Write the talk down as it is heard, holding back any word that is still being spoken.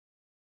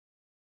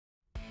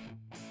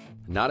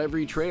Not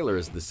every trailer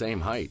is the same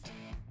height.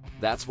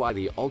 That's why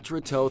the Ultra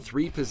Tow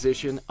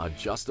 3-position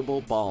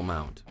adjustable ball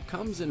mount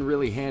comes in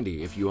really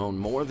handy if you own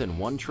more than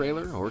one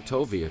trailer or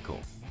tow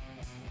vehicle.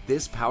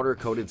 This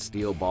powder-coated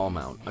steel ball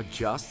mount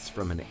adjusts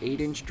from an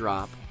 8-inch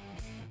drop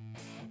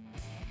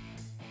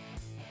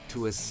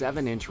to a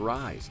 7-inch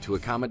rise to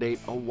accommodate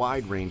a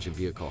wide range of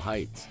vehicle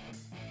heights.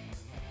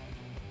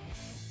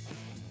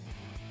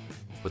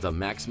 With a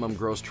maximum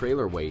gross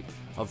trailer weight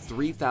of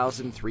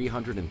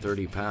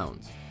 3,330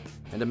 pounds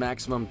and a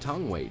maximum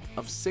tongue weight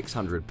of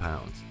 600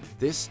 pounds,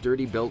 this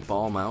sturdy built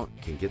ball mount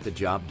can get the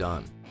job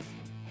done.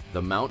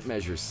 The mount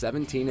measures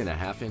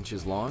 17.5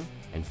 inches long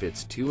and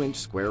fits 2-inch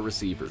square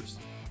receivers.